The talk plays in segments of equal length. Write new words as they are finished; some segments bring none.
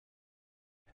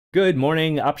Good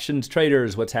morning, options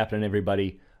traders. What's happening,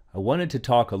 everybody? I wanted to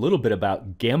talk a little bit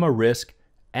about gamma risk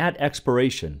at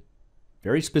expiration.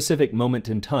 Very specific moment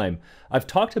in time. I've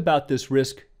talked about this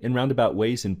risk in roundabout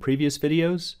ways in previous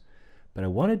videos, but I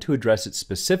wanted to address it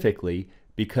specifically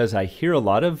because I hear a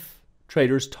lot of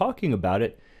traders talking about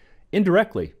it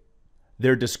indirectly.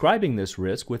 They're describing this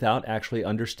risk without actually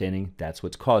understanding that's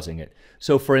what's causing it.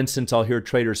 So for instance, I'll hear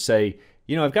traders say,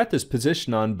 I've got this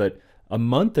position on, but a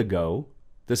month ago,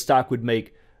 the stock would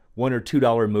make $1 or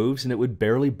 $2 moves and it would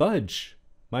barely budge.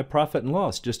 My profit and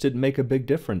loss just didn't make a big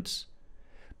difference.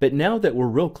 But now that we're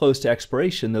real close to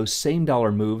expiration, those same dollar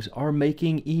moves are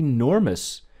making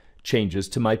enormous changes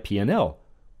to my P&L.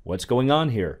 What's going on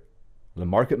here? Are the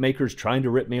market makers trying to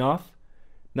rip me off?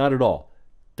 Not at all.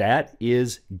 That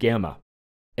is gamma.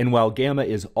 And while gamma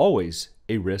is always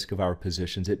a risk of our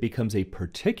positions, it becomes a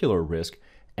particular risk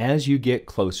as you get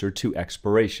closer to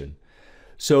expiration.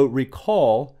 So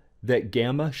recall that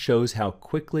gamma shows how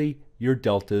quickly your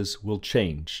deltas will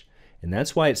change. And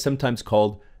that's why it's sometimes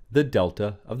called the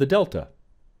delta of the delta.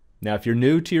 Now, if you're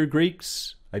new to your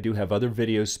Greeks, I do have other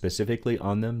videos specifically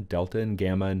on them, delta and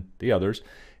gamma and the others.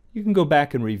 You can go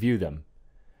back and review them.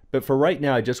 But for right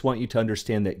now, I just want you to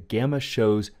understand that gamma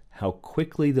shows how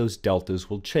quickly those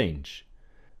deltas will change.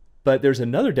 But there's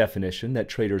another definition that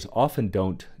traders often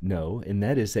don't know, and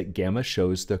that is that gamma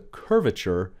shows the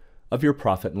curvature of your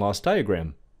profit and loss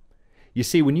diagram. You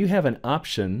see, when you have an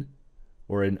option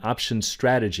or an option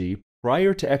strategy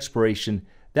prior to expiration,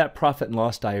 that profit and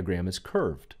loss diagram is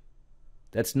curved.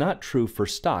 That's not true for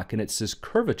stock, and it's this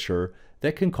curvature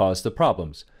that can cause the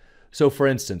problems. So for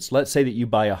instance, let's say that you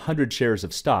buy 100 shares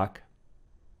of stock.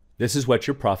 This is what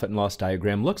your profit and loss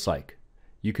diagram looks like.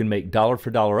 You can make dollar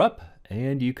for dollar up,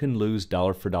 and you can lose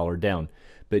dollar for dollar down.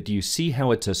 But do you see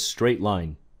how it's a straight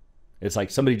line? It's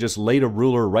like somebody just laid a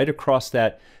ruler right across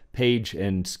that page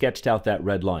and sketched out that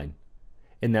red line.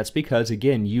 And that's because,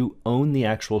 again, you own the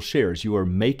actual shares. You are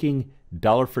making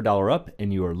dollar for dollar up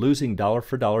and you are losing dollar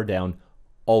for dollar down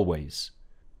always.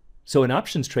 So in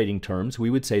options trading terms, we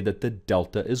would say that the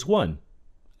delta is 1.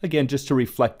 Again, just to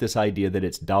reflect this idea that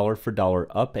it's dollar for dollar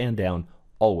up and down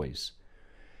always.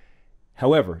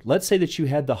 However, let's say that you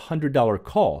had the $100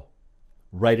 call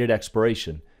right at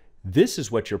expiration. This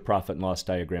is what your profit and loss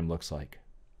diagram looks like.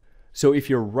 So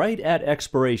if you're right at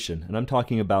expiration, and I'm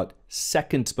talking about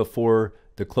seconds before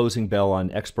the closing bell on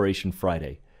expiration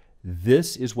Friday,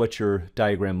 this is what your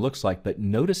diagram looks like. But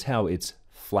notice how it's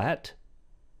flat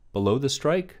below the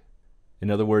strike. In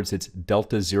other words, it's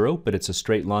delta 0, but it's a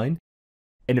straight line.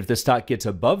 And if the stock gets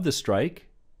above the strike,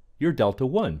 you're delta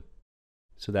 1.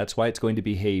 So that's why it's going to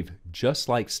behave just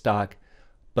like stock,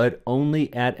 but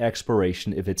only at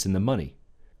expiration if it's in the money.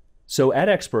 So at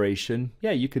expiration,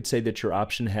 yeah, you could say that your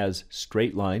option has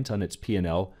straight lines on its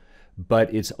P&L,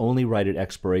 but it's only right at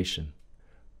expiration.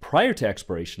 Prior to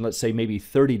expiration, let's say maybe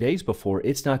 30 days before,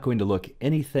 it's not going to look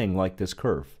anything like this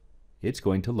curve. It's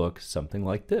going to look something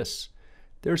like this.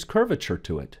 There's curvature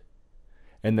to it.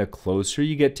 And the closer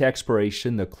you get to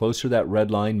expiration, the closer that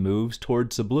red line moves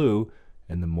towards the blue,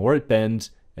 and the more it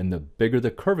bends, and the bigger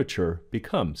the curvature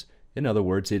becomes. In other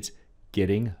words, it's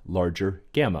getting larger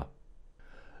gamma.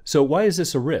 So why is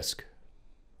this a risk?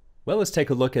 Well, let's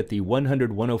take a look at the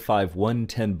 100, 105,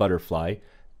 110 butterfly.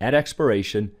 At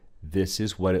expiration, this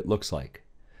is what it looks like.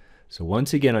 So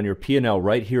once again, on your P&L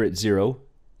right here at 0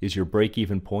 is your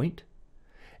break-even point.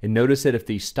 And notice that if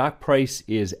the stock price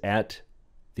is at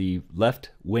the left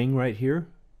wing right here,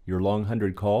 your long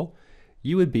 100 call,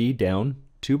 you would be down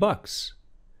 $2.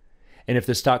 And if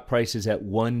the stock price is at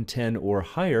 110 or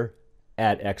higher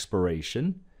at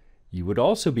expiration, you would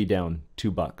also be down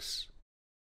 $2.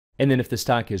 And then if the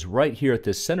stock is right here at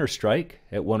this center strike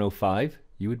at 105,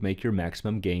 you would make your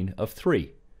maximum gain of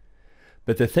 3.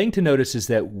 But the thing to notice is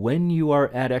that when you are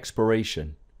at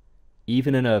expiration,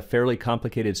 even in a fairly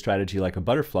complicated strategy like a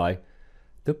butterfly,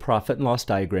 the profit and loss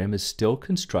diagram is still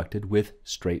constructed with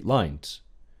straight lines.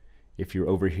 If you're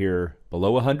over here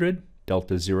below 100,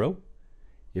 delta 0.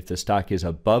 If the stock is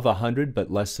above 100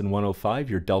 but less than 105,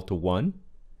 you're delta 1.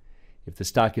 If the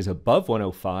stock is above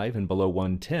 105 and below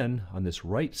 110 on this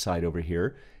right side over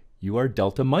here, you are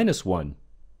delta minus 1.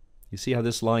 You see how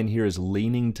this line here is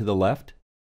leaning to the left?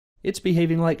 It's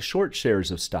behaving like short shares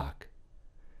of stock.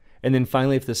 And then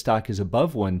finally, if the stock is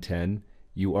above 110,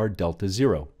 you are delta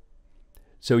 0.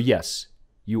 So yes,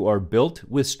 you are built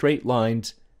with straight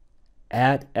lines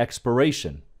at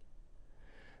expiration.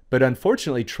 But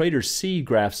unfortunately, traders see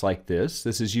graphs like this.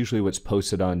 This is usually what's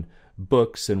posted on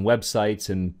books and websites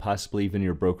and possibly even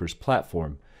your broker's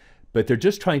platform. But they're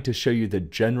just trying to show you the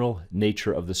general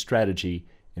nature of the strategy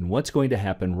and what's going to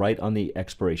happen right on the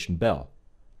expiration bell.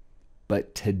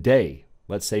 But today,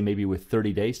 let's say maybe with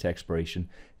 30 days to expiration,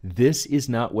 this is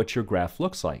not what your graph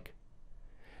looks like.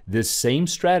 This same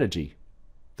strategy,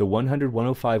 the 100,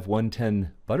 105,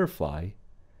 110 butterfly,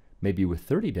 maybe with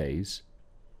 30 days,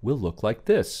 will look like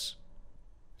this.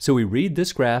 So we read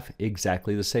this graph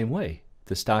exactly the same way.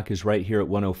 The stock is right here at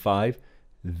 105.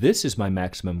 This is my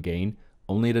maximum gain,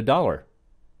 only at $1.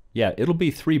 Yeah, it'll be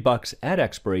 $3 at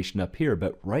expiration up here,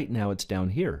 but right now it's down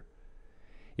here.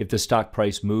 If the stock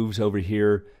price moves over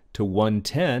here to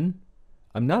 110,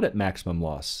 I'm not at maximum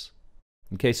loss.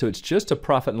 Okay, so it's just a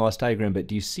profit and loss diagram, but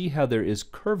do you see how there is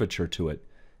curvature to it?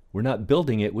 We're not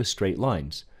building it with straight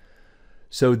lines.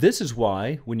 So this is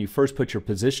why when you first put your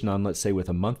position on, let's say with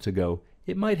a month to go,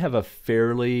 it might have a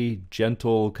fairly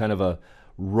gentle kind of a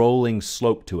rolling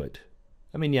slope to it.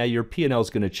 I mean, yeah, your P&L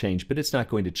is going to change, but it's not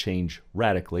going to change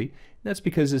radically. And that's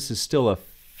because this is still a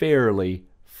fairly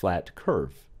flat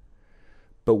curve.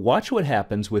 But watch what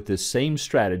happens with this same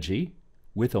strategy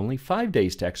with only 5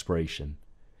 days to expiration.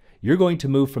 You're going to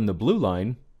move from the blue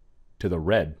line to the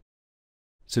red.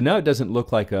 So now it doesn't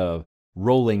look like a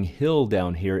rolling hill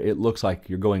down here. It looks like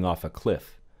you're going off a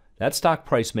cliff. That stock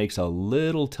price makes a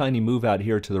little tiny move out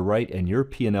here to the right, and your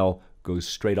P&L goes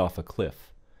straight off a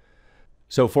cliff.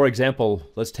 So for example,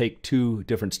 let's take two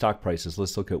different stock prices.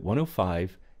 Let's look at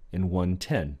 105 and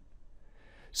 110.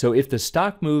 So if the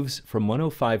stock moves from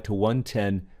 105 to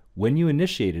 110 when you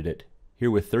initiated it,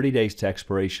 here with 30 days to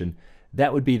expiration,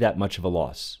 that would be that much of a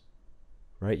loss.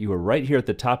 Right? You were right here at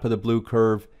the top of the blue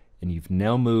curve, and you've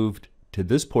now moved to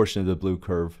this portion of the blue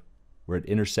curve where it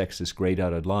intersects this gray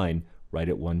dotted line right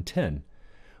at 110.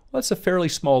 Well, that's a fairly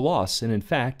small loss, and in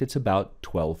fact, it's about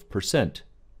 12%.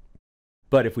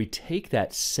 But if we take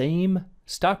that same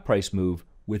stock price move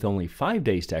with only 5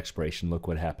 days to expiration, look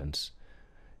what happens.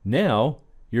 Now,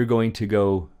 you're going to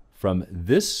go from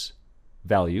this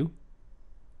value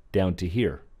down to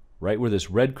here, right where this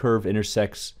red curve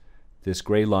intersects this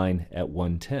gray line at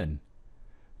 110.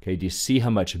 Okay, do you see how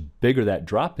much bigger that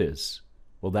drop is?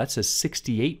 Well, that's a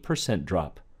 68%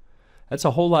 drop. That's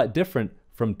a whole lot different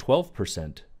from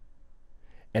 12%.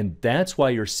 And that's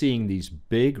why you're seeing these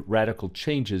big radical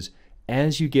changes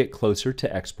as you get closer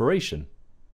to expiration.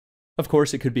 Of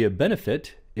course, it could be a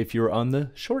benefit if you're on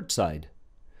the short side.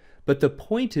 But the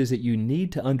point is that you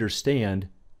need to understand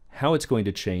how it's going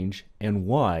to change and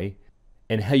why,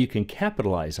 and how you can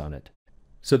capitalize on it.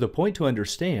 So the point to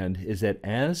understand is that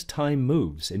as time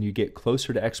moves and you get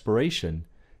closer to expiration,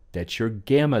 that your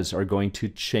gammas are going to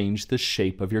change the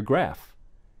shape of your graph.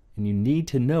 And you need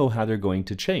to know how they're going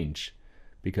to change,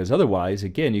 because otherwise,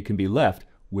 again, you can be left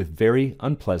with very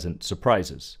unpleasant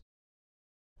surprises.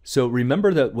 So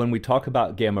remember that when we talk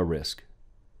about gamma risk,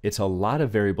 it's a lot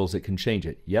of variables that can change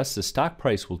it. Yes, the stock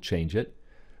price will change it,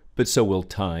 but so will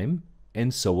time,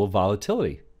 and so will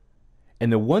volatility.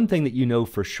 And the one thing that you know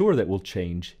for sure that will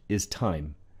change is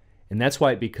time. And that's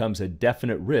why it becomes a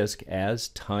definite risk as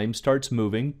time starts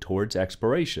moving towards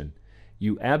expiration.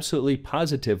 You absolutely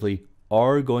positively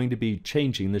are going to be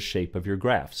changing the shape of your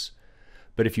graphs.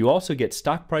 But if you also get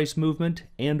stock price movement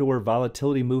and or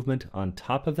volatility movement on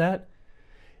top of that,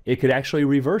 it could actually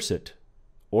reverse it,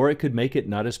 or it could make it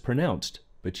not as pronounced.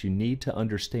 But you need to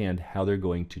understand how they're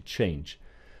going to change,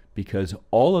 because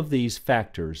all of these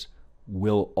factors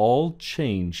will all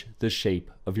change the shape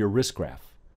of your risk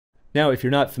graph. Now, if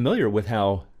you're not familiar with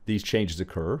how these changes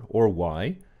occur, or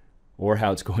why, or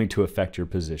how it's going to affect your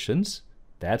positions,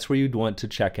 that's where you'd want to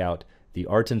check out the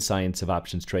Art and Science of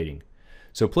Options Trading.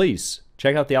 So please,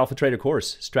 check out the Alpha Trader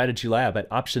course, Strategy Lab, at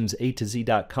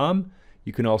optionsatoz.com.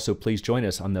 You can also please join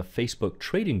us on the Facebook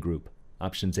trading group,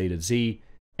 Options A to Z,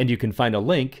 and you can find a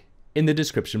link in the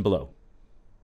description below.